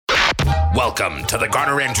Welcome to the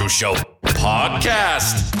Garner Andrews Show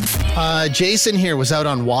podcast. Jason here was out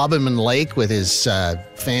on Wabamun Lake with his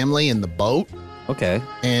family in the boat. Okay.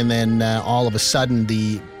 And then all of a sudden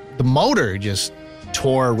the motor just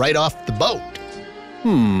tore right off the boat.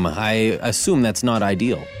 I assume that's not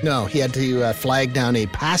ideal. No, he had to flag down a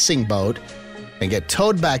passing boat and get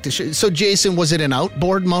towed back to So, Jason, was it an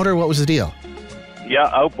outboard motor? What was the deal? Yeah,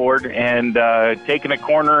 outboard, and taking a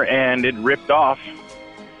corner, and it ripped off,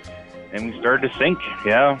 and we started to sink.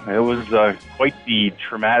 Yeah, it was quite the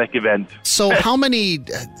traumatic event. So how many...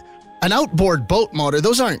 an outboard boat motor,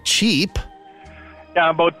 those aren't cheap. Yeah,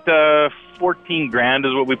 about 14 grand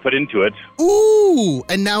is what we put into it. Ooh,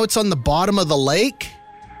 and now it's on the bottom of the lake?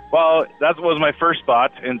 Well, that was my first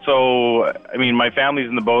thought, and so, I mean, my family's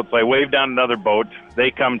in the boat, so I wave down another boat.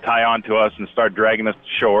 They come tie on to us and start dragging us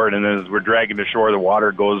to shore, and then as we're dragging to shore, the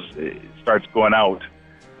water starts going out.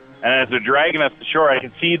 And as they're dragging us to shore, I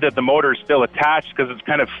can see that the motor is still attached because it's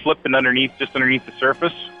kind of flipping just underneath the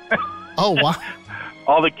surface. Oh, wow.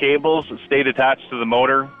 All the cables stayed attached to the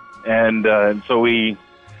motor, and so we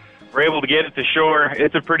were able to get it to shore.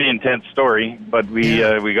 It's a pretty intense story, but we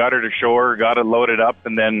got her to shore, got it loaded up,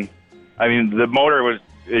 and then, I mean, the motor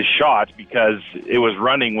is shot because it was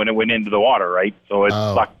running when it went into the water, right? So it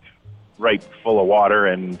sucked right full of water.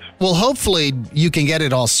 And well, hopefully you can get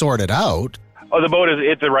it all sorted out. Oh, the boat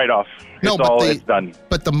it's a write-off. It's done.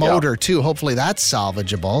 But the motor too, hopefully that's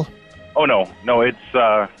salvageable. Oh no, it's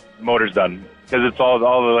the motor's done because it's all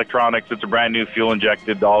the electronics. It's a brand new fuel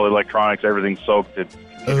injected, all the electronics, everything's soaked. It's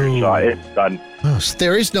done. Oh, so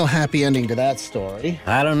there is no happy ending to that story.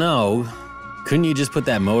 I don't know. Couldn't you just put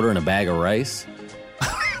that motor in a bag of rice?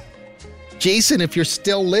 Jason, if you're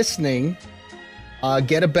still listening,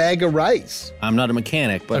 get a bag of rice. I'm not a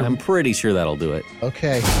mechanic, but I'm pretty sure that'll do it.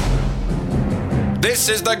 Okay. This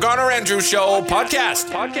is the Garner Andrews Show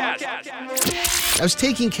podcast. I was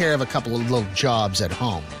taking care of a couple of little jobs at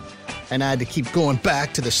home, and I had to keep going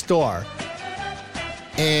back to the store.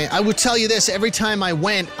 And I would tell you this, every time I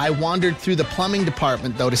went, I wandered through the plumbing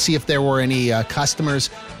department, though, to see if there were any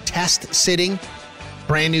customers test sitting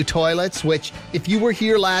brand new toilets, which, if you were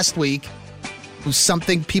here last week, was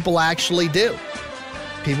something people actually do.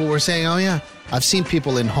 People were saying, oh, yeah, I've seen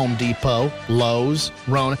people in Home Depot, Lowe's,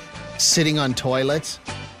 Rona, sitting on toilets,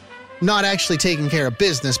 not actually taking care of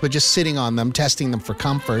business, but just sitting on them, testing them for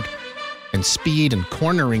comfort and speed and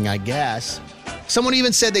cornering, I guess. Someone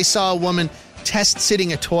even said they saw a woman test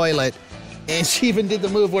sitting a toilet, and she even did the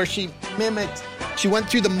move where she went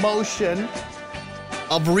through the motion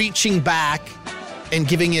of reaching back and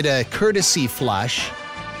giving it a courtesy flush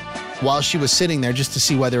while she was sitting there just to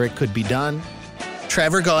see whether it could be done.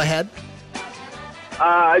 Trevor, go ahead.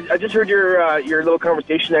 I just heard your little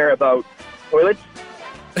conversation there about toilets,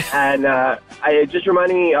 and it just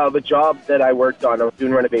reminded me of a job that I worked on. I was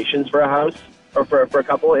doing renovations for a house, or for a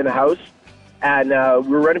couple in a house, and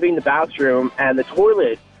we were renovating the bathroom, and the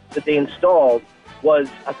toilet that they installed was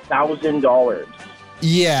 $1,000.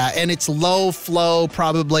 Yeah, and it's low flow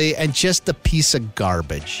probably, and just a piece of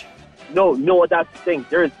garbage. No, that's the thing.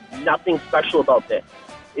 There is nothing special about this.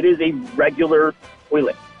 It is a regular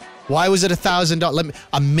toilet. Why was it $1,000?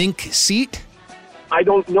 A mink seat? I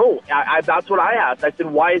don't know. That's what I asked. I said,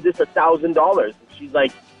 why is this $1,000? And she's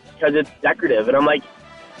like, because it's decorative. And I'm like,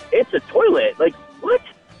 it's a toilet. Like, what?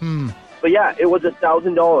 But yeah, it was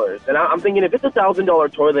 $1,000. And I'm thinking, if it's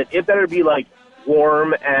 $1,000 toilet, it better be like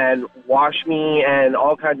warm and wash me and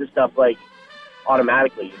all kinds of stuff, like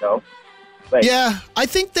automatically, you know? Like, yeah, I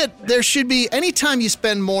think that there should be, anytime you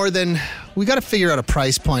spend more than, we got to figure out a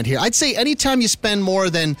price point here. I'd say anytime you spend more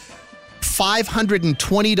than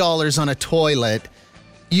 $520 on a toilet,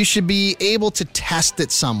 you should be able to test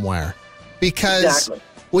it somewhere. Because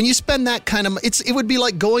when you spend that kind of, it would be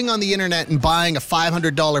like going on the internet and buying a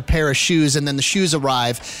 $500 pair of shoes, and then the shoes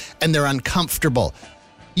arrive and they're uncomfortable.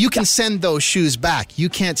 You can send those shoes back. You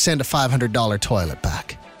can't send a $500 toilet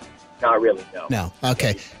back. Not really, no. No.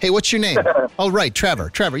 Okay. Hey, what's your name? Oh, right, Trevor.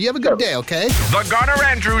 Trevor, you have a good day, okay? The Garner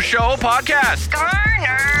Andrews Show podcast.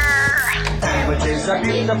 Garner! Sandwiches are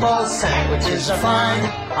beautiful, sandwiches are fine.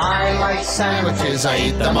 I like sandwiches, I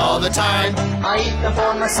eat them all the time. I eat them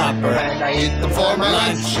for my supper and I eat them for my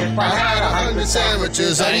lunch. If I had 100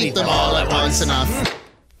 sandwiches, I'd eat them all at once. Enough.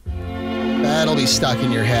 That'll be stuck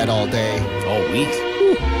in your head all day. All week.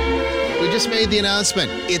 We just made the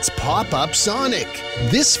announcement. It's Pop-Up Sonic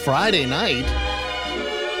this Friday night.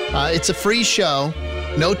 It's a free show.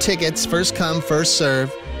 No tickets. First come, first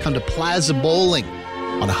serve. Come to Plaza Bowling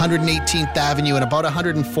on 118th Avenue and about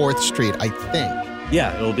 104th Street, I think.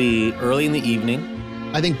 Yeah, it'll be early in the evening.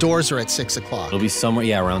 I think doors are at 6 o'clock. It'll be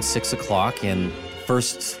somewhere, around 6 o'clock. And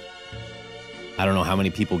first I don't know how many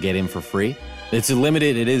people get in for free. It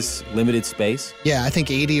is limited space. Yeah, I think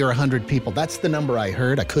 80 or 100 people. That's the number I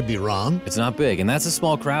heard. I could be wrong. It's not big, and that's a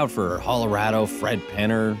small crowd for Colorado, Fred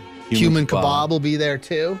Penner. Human Kebab will be there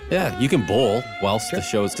too. Yeah, you can bowl whilst the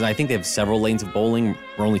show's, because I think they have several lanes of bowling.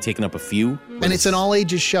 We're only taking up a few. And it's an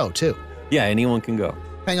all-ages show too. Yeah, anyone can go.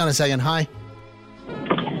 Hang on a second. Hi.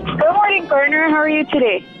 Good morning, Garner. How are you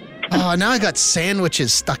today? Oh, now I got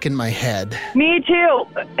sandwiches stuck in my head. Me too.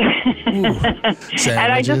 And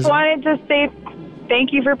I just wanted to say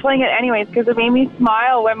thank you for playing it anyways, because it made me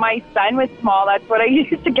smile when my son was small. That's what I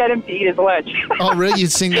used to get him to eat his lunch. Oh, really?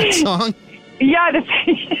 You'd sing that song? Yeah,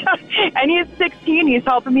 and he's 16. He's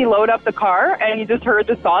helping me load up the car, and he just heard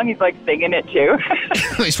the song. He's like singing it too.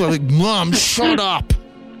 He's like, Mom, shut up.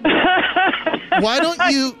 Why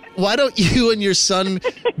don't you and your son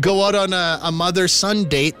go out on a mother-son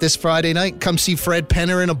date this Friday night? Come see Fred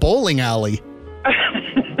Penner in a bowling alley.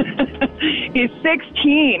 He's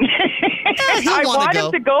 16. I want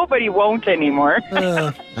him to go, but he won't anymore.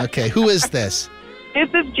 Okay, who is this? This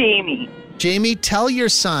is Jamie. Jamie, tell your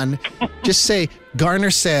son, just say, Garner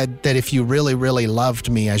said that if you really, really loved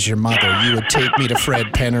me as your mother, you would take me to Fred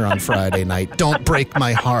Penner on Friday night. Don't break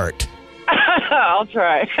my heart. I'll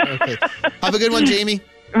try. Okay. Have a good one, Jamie.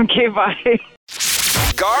 Okay, bye.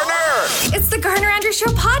 Garner! It's the Garner Andrews Show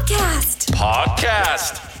podcast.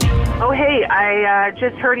 Oh, hey, I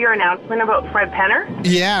just heard your announcement about Fred Penner.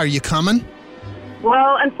 Yeah, are you coming?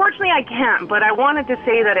 Well, unfortunately, I can't, but I wanted to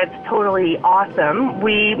say that it's totally awesome.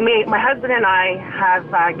 My husband and I have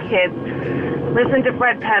kids, listened to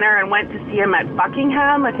Fred Penner and went to see him at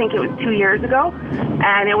Buckingham, I think it was 2 years ago,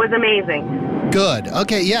 and it was amazing. Good.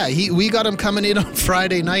 Okay, yeah, we got him coming in on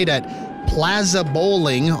Friday night at Plaza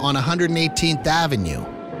Bowling on 118th Avenue.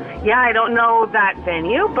 Yeah, I don't know that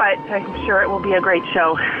venue, but I'm sure it will be a great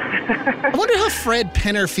show. I wonder how Fred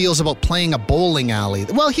Penner feels about playing a bowling alley.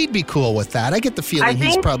 Well, he'd be cool with that. I get the feeling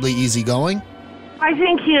he's probably easygoing. I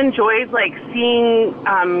think he enjoys, like, seeing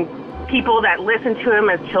people that listen to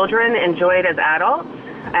him as children enjoy it as adults,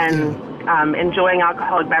 and enjoying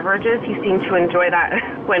alcoholic beverages. He seemed to enjoy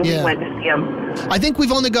that when we went to see him. I think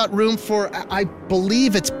we've only got room for, I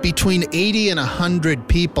believe it's between 80 and 100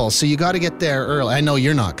 people, so you got to get there early. I know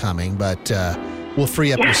you're not coming, but we'll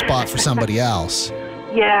free up your spot for somebody else.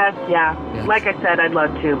 Yes, yeah. Like I said, I'd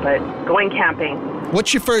love to, but going camping.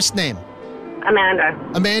 What's your first name? Amanda.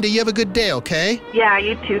 Amanda, you have a good day, okay? Yeah,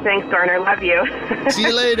 you too. Thanks, Garner. Love you. See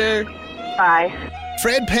you later. Bye.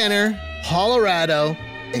 Fred Penner, Colorado,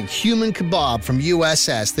 and Human Kebab from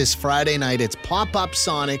USS this Friday night. It's Pop-Up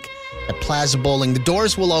Sonic at Plaza Bowling. The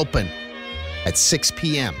doors will open at 6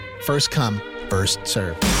 p.m. First come, first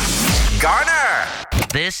serve. Garner!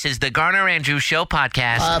 This is the Garner Andrews Show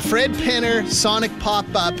podcast. Fred Penner, Sonic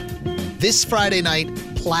Pop-Up this Friday night,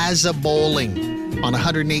 Plaza Bowling on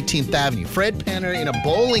 118th Avenue. Fred Penner in a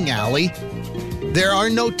bowling alley. There are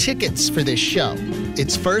no tickets for this show.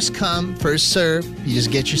 It's first come, first serve. You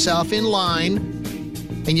just get yourself in line,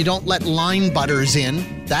 and you don't let line butters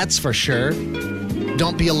in, that's for sure.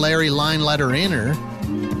 Don't be a Larry line letter inner.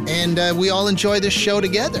 And we all enjoy this show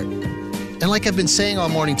together. And like I've been saying all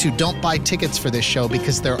morning too, don't buy tickets for this show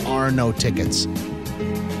because there are no tickets.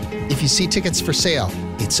 If you see tickets for sale,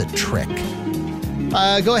 it's a trick.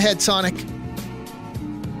 Go ahead, Sonic.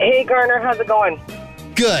 Hey, Garner, how's it going?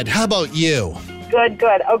 Good. How about you? Good,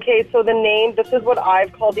 good. Okay, so the name, this is what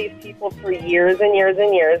I've called these people for years and years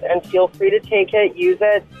and years, and feel free to take it, use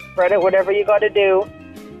it, spread it, whatever you got to do.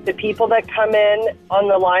 The people that come in on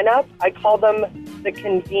the lineup, I call them the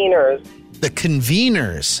conveners. The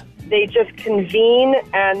conveners? They just convene,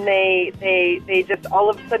 and they just all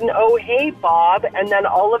of a sudden, oh, hey, Bob, and then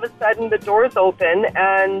all of a sudden the doors open,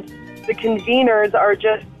 and the conveners are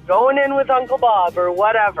just going in with Uncle Bob or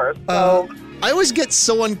whatever. So I always get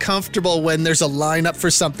so uncomfortable when there's a lineup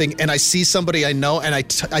for something and I see somebody I know and I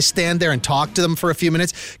stand there and talk to them for a few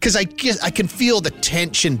minutes because I can feel the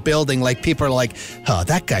tension building. Like people are like, oh,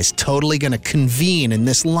 that guy's totally going to convene in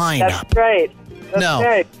this lineup. That's right. That's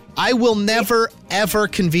right. I will never, ever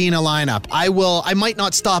convene a lineup. I might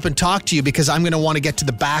not stop and talk to you because I'm going to want to get to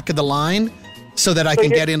the back of the line so that I can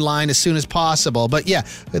get in line as soon as possible. But yeah,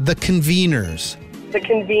 the conveners. The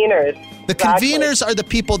conveners. The conveners are the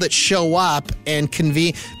people that show up and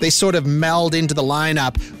convene. They sort of meld into the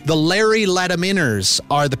lineup. The Larry let-em-inners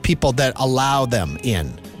are the people that allow them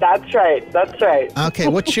in. That's right. That's right. Okay,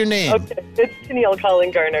 what's your name? Okay, it's Tennille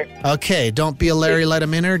calling, Garner. Okay, don't be a Larry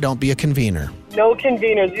let-em-inner. Don't be a convener. No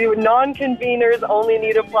conveners. You non-conveners only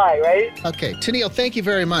need apply, right? Okay, Tennille, thank you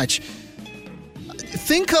very much.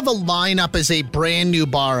 Think of a lineup as a brand new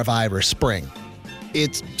bar of Irish Spring.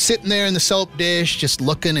 it's sitting there in the soap dish, just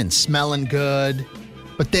looking and smelling good.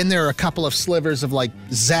 But then there are a couple of slivers of like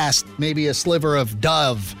zest, maybe a sliver of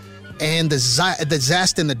Dove. And the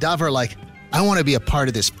zest and the Dove are like, I want to be a part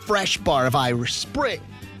of this fresh bar of Irish Spring.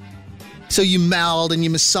 So you meld and you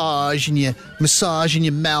massage and you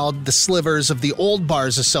meld the slivers of the old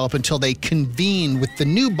bars of soap until they convene with the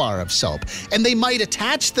new bar of soap. And they might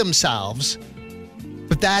attach themselves,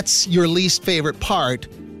 but that's your least favorite part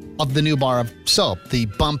of the new bar of soap, the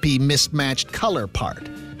bumpy, mismatched color part.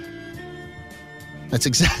 That's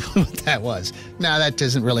exactly what that was. Now, that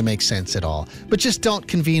doesn't really make sense at all. But just don't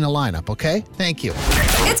convene a lineup, okay? Thank you.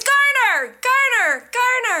 It's Garner! Garner!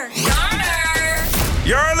 Garner! Garner!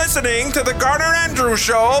 You're listening to the Garner Andrews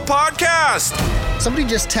Show podcast. Somebody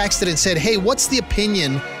just texted and said, hey, what's the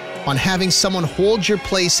opinion on having someone hold your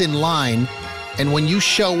place in line, and when you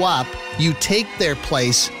show up, you take their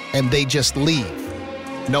place and they just leave?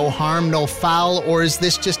 No harm, no foul, or is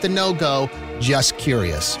this just a no-go? Just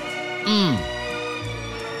curious.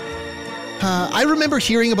 I remember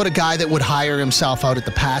hearing about a guy that would hire himself out at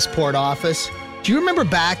the passport office. Do you remember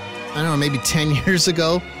back, I don't know, maybe 10 years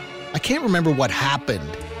ago? I can't remember what happened,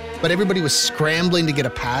 but everybody was scrambling to get a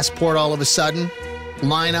passport all of a sudden.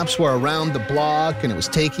 Lineups were around the block, and it was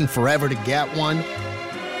taking forever to get one.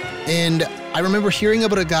 And I remember hearing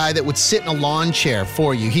about a guy that would sit in a lawn chair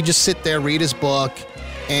for you. He'd just sit there, read his book,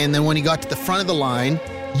 and then when he got to the front of the line,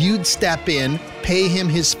 you'd step in, pay him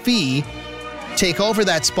his fee, take over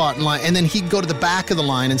that spot in line, and then he'd go to the back of the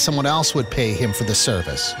line and someone else would pay him for the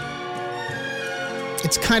service.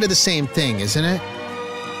 It's kind of the same thing, isn't it?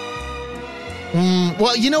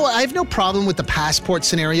 Well, you know what? I have no problem with the passport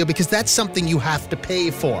scenario because that's something you have to pay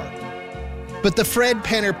for. But the Fred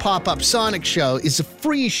Penner Pop-Up Sonic Show is a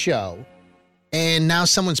free show, and now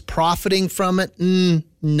someone's profiting from it?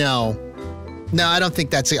 No. No, I don't think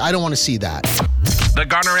that's it. I don't want to see that. The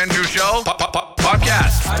Garner Andrews Show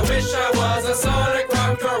podcast. I wish I was a Sonic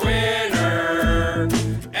Rocker winner.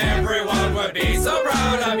 Everyone would be so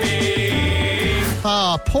proud of me.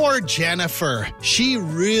 Oh, poor Jennifer. She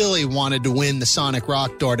really wanted to win the Sonic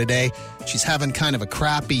Rock Door today. She's having kind of a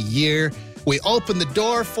crappy year. We opened the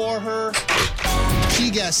door for her.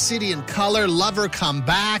 She guessed City and Color, Lover Come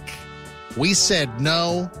Back. We said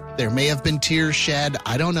no. There may have been tears shed.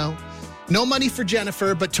 I don't know. No money for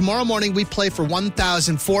Jennifer, but tomorrow morning we play for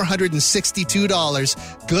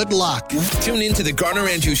 $1,462. Good luck. Tune in to the Garner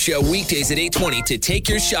Andrews Show weekdays at 8:20 to take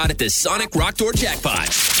your shot at the Sonic Rock Door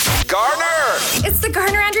jackpot. Garner! It's the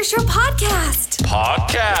Garner Andrews Show podcast.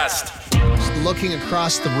 Just looking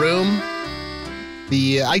across the room.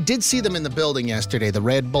 I did see them in the building yesterday. The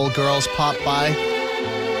Red Bull girls popped by.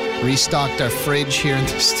 Restocked our fridge here in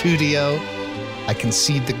the studio. I can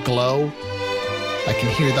see the glow. I can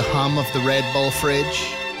hear the hum of the Red Bull fridge.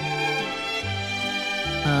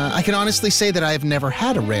 I can honestly say that I have never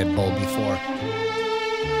had a Red Bull before.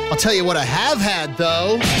 I'll tell you what I have had,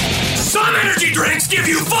 though. Some energy drinks give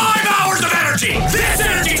you 5 hours of energy. This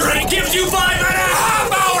energy drink gives you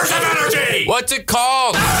 5.5 hours of energy. What's it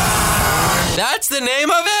called? That's the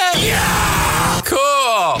name of it? Yeah!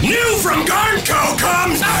 Cool. New from Garnco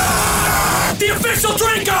comes the official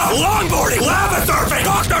drink of longboarding, lava surfing,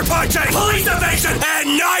 doctor punching, police evasion,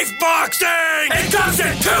 and knife boxing. It comes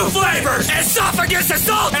in 2 flavors: esophagus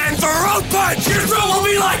assault and throat punch. Your throat will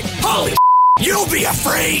be like, holy you'll be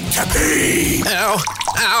afraid to pee. Ow.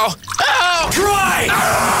 Ow. Ow. Try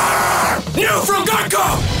new from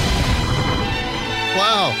Garnco.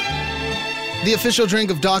 Wow. The official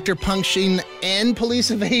drink of doctor punching and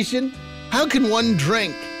police evasion? How can one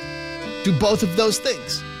drink do both of those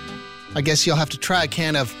things? I guess you'll have to try a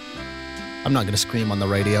can of... I'm not going to scream on the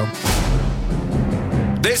radio.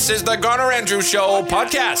 This is the Garner Andrews Show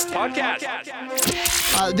podcast.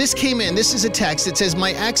 This came in. This is a text. It says,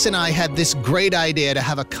 my ex and I had this great idea to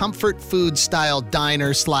have a comfort food style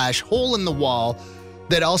diner / hole in the wall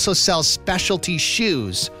that also sells specialty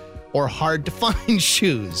shoes or hard to find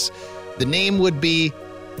shoes. The name would be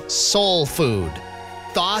Soul Food.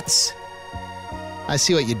 Thoughts? I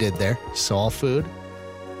see what you did there. Soul Food.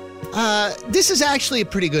 This is actually a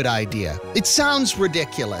pretty good idea. It sounds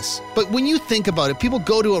ridiculous, but when you think about it, people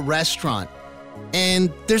go to a restaurant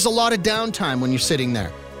and there's a lot of downtime when you're sitting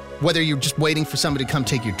there. Whether you're just waiting for somebody to come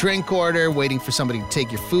take your drink order, waiting for somebody to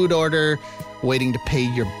take your food order, waiting to pay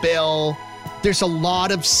your bill. There's a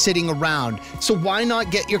lot of sitting around. So why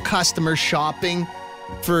not get your customers shopping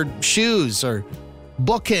for shoes or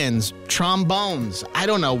bookends, trombones? I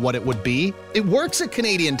don't know what it would be. It works at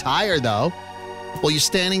Canadian Tire, though. While you're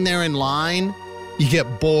standing there in line, you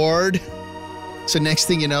get bored. So next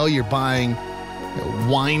thing you know, you're buying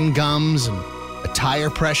wine gums and a tire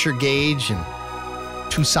pressure gauge and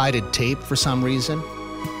two-sided tape for some reason.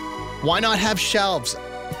 Why not have shelves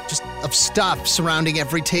just of stuff surrounding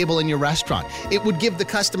every table in your restaurant? It would give the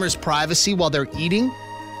customers privacy while they're eating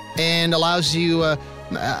and allows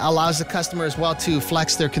the customer as well to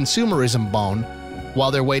flex their consumerism bone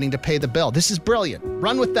while they're waiting to pay the bill. This is brilliant.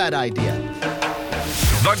 Run with that idea.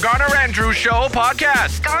 The Garner Andrews Show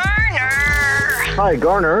podcast. Garner! Hi,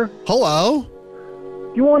 Garner. Hello.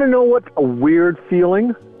 Do you want to know what's a weird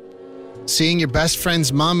feeling? Seeing your best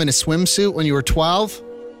friend's mom in a swimsuit when you were 12?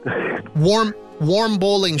 Warm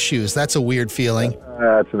bowling shoes. That's a weird feeling.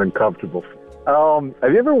 That's an uncomfortable feeling.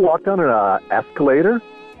 Have you ever walked on an escalator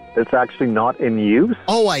that's actually not in use?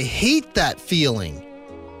 Oh, I hate that feeling.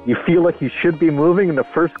 You feel like you should be moving, and the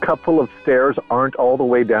first couple of stairs aren't all the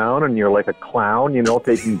way down, and you're like a clown,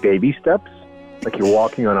 taking baby steps, like you're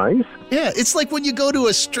walking on ice. Yeah, it's like when you go to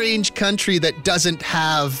a strange country that doesn't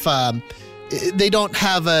have, they don't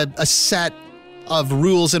have a set of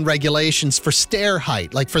rules and regulations for stair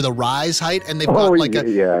height, like for the rise height, and they've got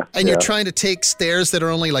you're trying to take stairs that are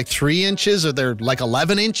only like 3 inches or they're like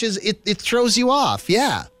 11 inches. It throws you off,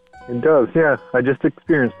 yeah. It does, yeah. I just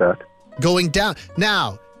experienced that. Going down.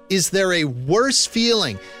 Now, is there a worse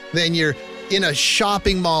feeling than you're in a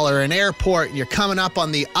shopping mall or an airport and you're coming up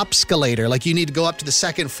on the upscalator, like you need to go up to the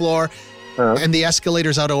second floor and the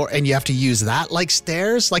escalator's out and you have to use that like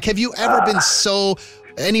stairs? Like, have you ever been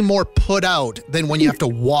any more put out than when you have to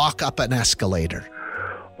walk up an escalator?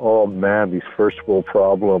 Oh, man, these first world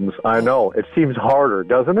problems. I know. It seems harder,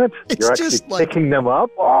 doesn't it? You're actually picking them up.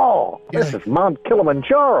 Oh, this is Mount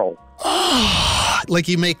Kilimanjaro. Like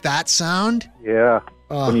you make that sound? Yeah.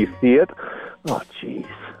 When you see it. Oh, jeez.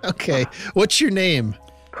 Okay. What's your name?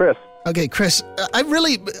 Chris. Okay, Chris. I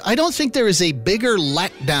don't think there is a bigger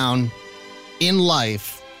letdown in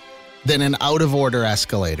life than an out-of-order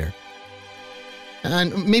escalator.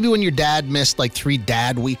 And maybe when your dad missed like 3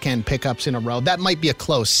 dad weekend pickups in a row, that might be a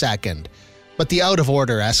close second. But the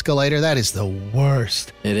out-of-order escalator, that is the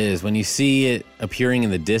worst. It is. When you see it appearing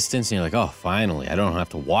in the distance and you're like, oh, finally, I don't have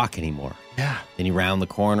to walk anymore. Yeah. Then you round the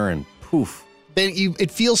corner and poof. Then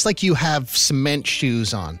it feels like you have cement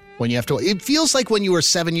shoes on when you have to. It feels like when you were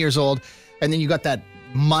 7 years old and then you got that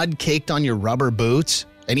mud caked on your rubber boots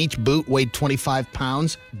and each boot weighed 25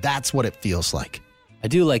 pounds. That's what it feels like. I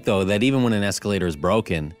do like, though, that even when an escalator is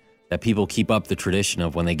broken, that people keep up the tradition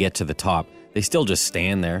of when they get to the top, they still just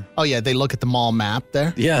stand there. Oh, yeah, they look at the mall map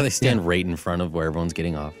there? Yeah, they stand right in front of where everyone's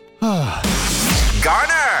getting off.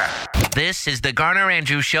 Garner! This is the Garner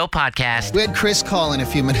Andrews Show podcast. We had Chris call in a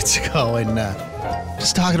few minutes ago and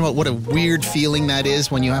just talking about what a weird feeling that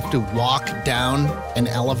is when you have to walk down an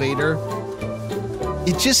elevator.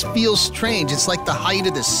 It just feels strange. It's like the height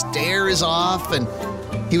of the stair is off, and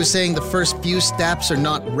he was saying the first few steps are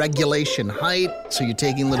not regulation height, so you're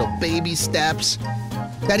taking little baby steps.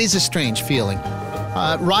 That is a strange feeling.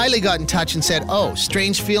 Riley got in touch and said,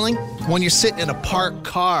 strange feeling when you're sitting in a parked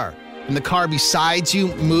car and the car beside you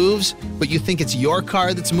moves, but you think it's your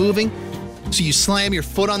car that's moving. So you slam your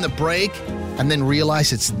foot on the brake and then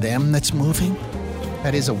realize it's them that's moving.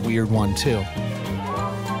 That is a weird one, too.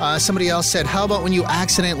 Somebody else said, how about when you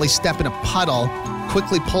accidentally step in a puddle,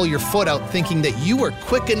 quickly pull your foot out thinking that you were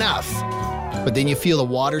quick enough, but then you feel the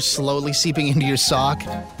water slowly seeping into your sock.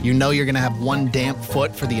 You know you're going to have one damp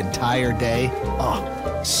foot for the entire day.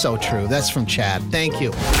 Oh, so true. That's from Chad. Thank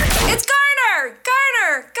you. It's Garner!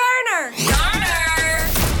 Garner! Garner!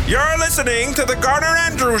 Garner! You're listening to the Garner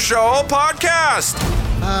Andrews Show podcast.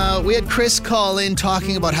 We had Chris call in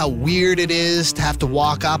talking about how weird it is to have to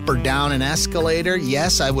walk up or down an escalator.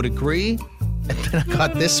 Yes, I would agree. And then I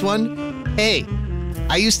got this one. Hey,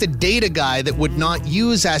 I used to date a guy that would not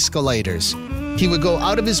use escalators. He would go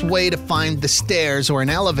out of his way to find the stairs or an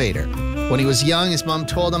elevator. When he was young, his mom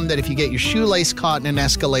told him that if you get your shoelace caught in an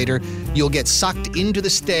escalator, you'll get sucked into the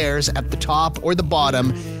stairs at the top or the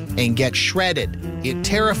bottom and get shredded. It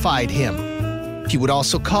terrified him. He would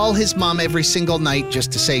also call his mom every single night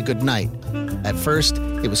just to say goodnight. At first,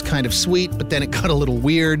 it was kind of sweet, but then it got a little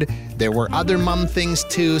weird. There were other mom things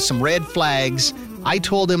too, some red flags. I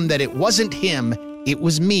told him that it wasn't him, it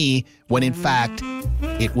was me, when in fact,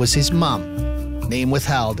 it was his mom. Name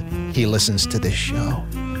withheld. He listens to this show.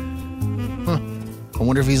 I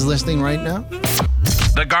wonder if he's listening right now.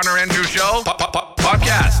 The Garner Andrews Show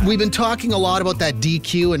podcast. We've been talking a lot about that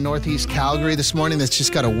DQ in Northeast Calgary this morning that's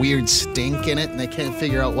just got a weird stink in it, and they can't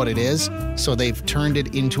figure out what it is. So they've turned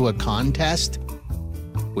it into a contest,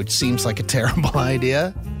 which seems like a terrible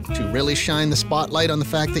idea, to really shine the spotlight on the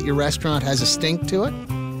fact that your restaurant has a stink to it.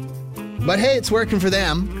 But hey, it's working for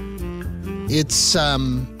them. It's,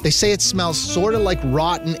 they say it smells sort of like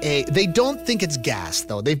rotten egg. They don't think it's gas,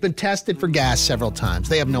 though. They've been tested for gas several times.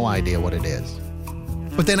 They have no idea what it is.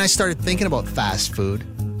 But then I started thinking about fast food.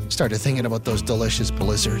 Started thinking about those delicious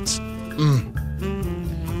blizzards.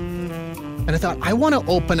 And I thought, I want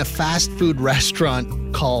to open a fast food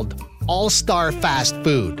restaurant called All-Star Fast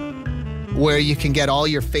Food, where you can get all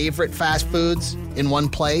your favorite fast foods in one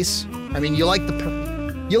place. I mean, you like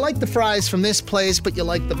the fries from this place, but you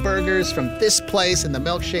like the burgers from this place and the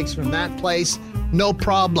milkshakes from that place. No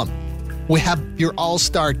problem. We have your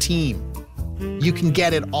all-star team. You can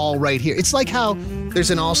get it all right here. It's like how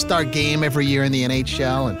there's an all-star game every year in the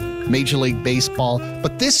NHL and Major League Baseball,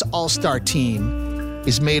 but this all-star team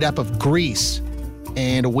is made up of grease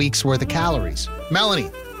and a week's worth of calories.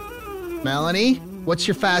 Melanie, what's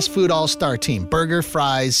your fast food all-star team? Burger,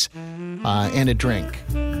 fries, and a drink.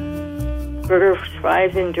 Burger,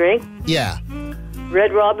 fries, and drink? Yeah.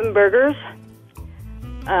 Red Robin burgers.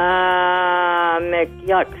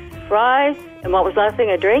 McYucks fries. And what was the last thing?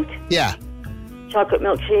 A drink? Yeah. Chocolate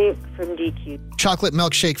milkshake from DQ. Chocolate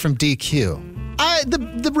milkshake from DQ.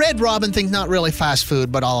 The Red Robin thing's not really fast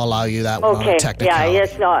food, but I'll allow you that one on a technicality. Yeah,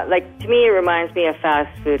 it's not. Like, to me, it reminds me of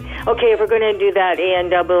fast food. Okay, if we're going to do that,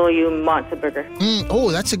 A&W Monster Burger.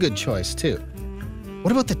 Oh, that's a good choice, too.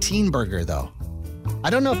 What about the Teen Burger, though? I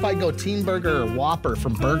don't know if I'd go Teen Burger or Whopper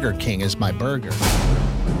from Burger King as my burger.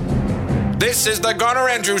 This is the Garner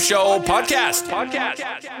Andrews Show podcast.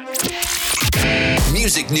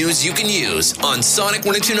 Music news you can use on Sonic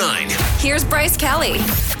 102.9. Here's Bryce Kelly.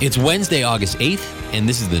 It's Wednesday, August 8th, and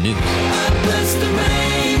this is the news.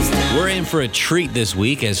 We're in for a treat this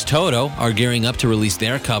week as Toto are gearing up to release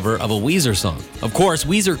their cover of a Weezer song. Of course,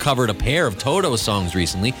 Weezer covered a pair of Toto songs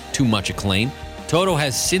recently, to much acclaim. Toto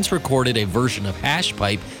has since recorded a version of Hash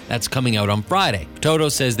Pipe that's coming out on Friday. Toto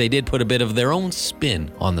says they did put a bit of their own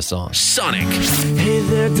spin on the song. Sonic. Hey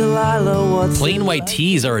there, Delilah, what's Plain White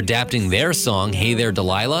T's are adapting their song, Hey There,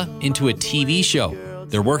 Delilah, into a TV show.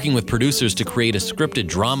 They're working with producers to create a scripted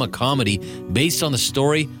drama comedy based on the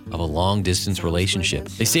story of a long-distance relationship.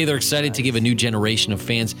 They say they're excited to give a new generation of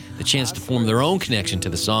fans the chance to form their own connection to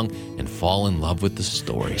the song and fall in love with the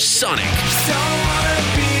story. Sonic.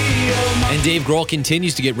 And Dave Grohl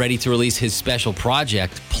continues to get ready to release his special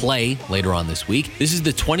project, Play, later on this week. This is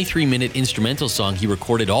the 23-minute instrumental song he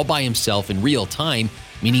recorded all by himself in real time,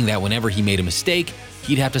 meaning that whenever he made a mistake,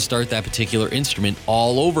 he'd have to start that particular instrument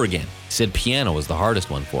all over again. He said piano was the hardest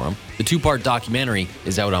one for him. The 2-part documentary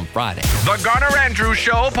is out on Friday. The Garner Andrews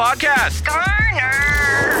Show podcast.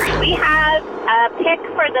 Garner! We have a pick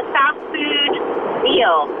for the fast food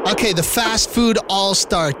meal. Okay, the fast food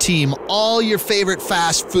all-star team. All your favorite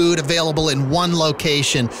fast food available in one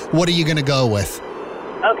location. What are you going to go with?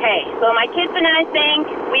 Okay, so my kids and I think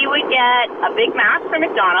we would get a Big Mac from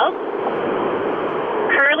McDonald's,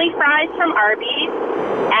 curly fries from Arby's,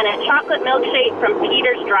 and a chocolate milkshake from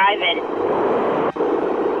Peter's Drive-In.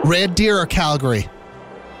 Red Deer or Calgary?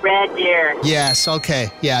 Red Deer. Yes,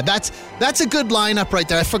 okay. Yeah, that's a good lineup right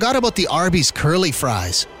there. I forgot about the Arby's curly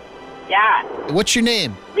fries. Yeah. What's your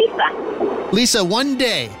name? Lisa. Lisa, one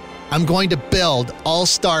day I'm going to build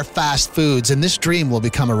all-star fast foods, and this dream will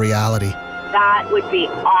become a reality. That would be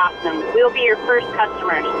awesome. We'll be your first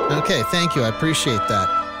customers. Okay, thank you. I appreciate that.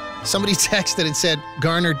 Somebody texted and said,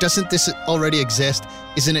 Garner, doesn't this already exist?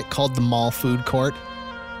 Isn't it called the mall food court?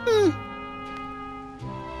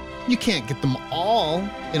 You can't get them all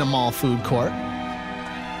in a mall food court.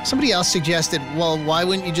 Somebody else suggested, well, why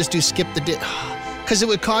wouldn't you just do skip the day? Because it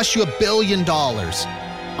would cost you $1 billion.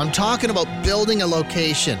 I'm talking about building a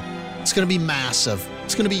location. It's going to be massive.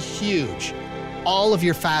 It's going to be huge. All of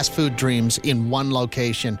your fast food dreams in one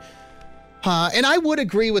location. And I would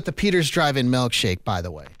agree with the Peter's Drive-In milkshake, by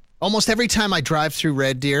the way. Almost every time I drive through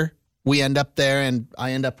Red Deer, we end up there and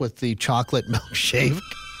I end up with the chocolate milkshake.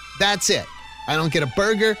 That's it. I don't get a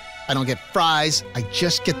burger. I don't get fries. I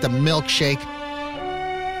just get the milkshake.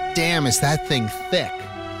 Damn, is that thing thick.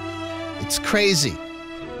 It's crazy.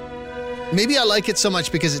 Maybe I like it so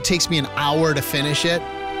much because it takes me an hour to finish it.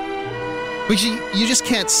 But you just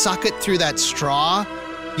can't suck it through that straw.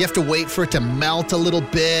 You have to wait for it to melt a little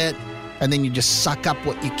bit, and then you just suck up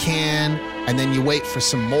what you can, and then you wait for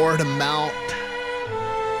some more to melt.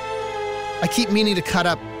 I keep meaning to cut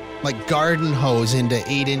up like garden hose into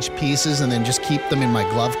 8-inch pieces and then just keep them in my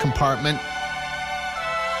glove compartment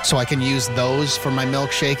so I can use those for my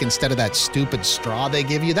milkshake instead of that stupid straw they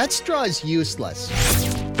give you. That straw is useless.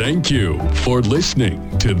 Thank you for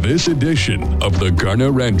listening to this edition of the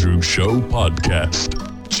Garner Andrews Show podcast.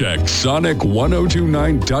 Check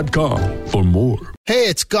Sonic1029.com for more. Hey,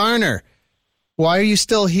 it's Garner. Why are you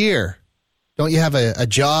still here? Don't you have a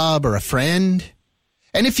job or a friend?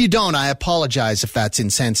 And if you don't, I apologize if that's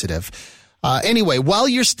insensitive. Anyway, while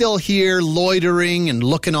you're still here loitering and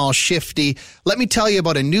looking all shifty, let me tell you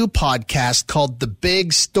about a new podcast called The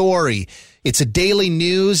Big Story. It's a daily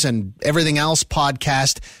news and everything else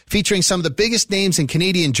podcast featuring some of the biggest names in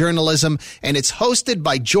Canadian journalism, and it's hosted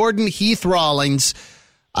by Jordan Heath Rawlings,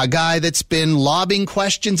 a guy that's been lobbing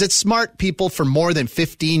questions at smart people for more than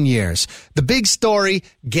 15 years. The Big Story,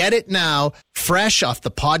 get it now, fresh off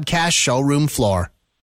the podcast showroom floor.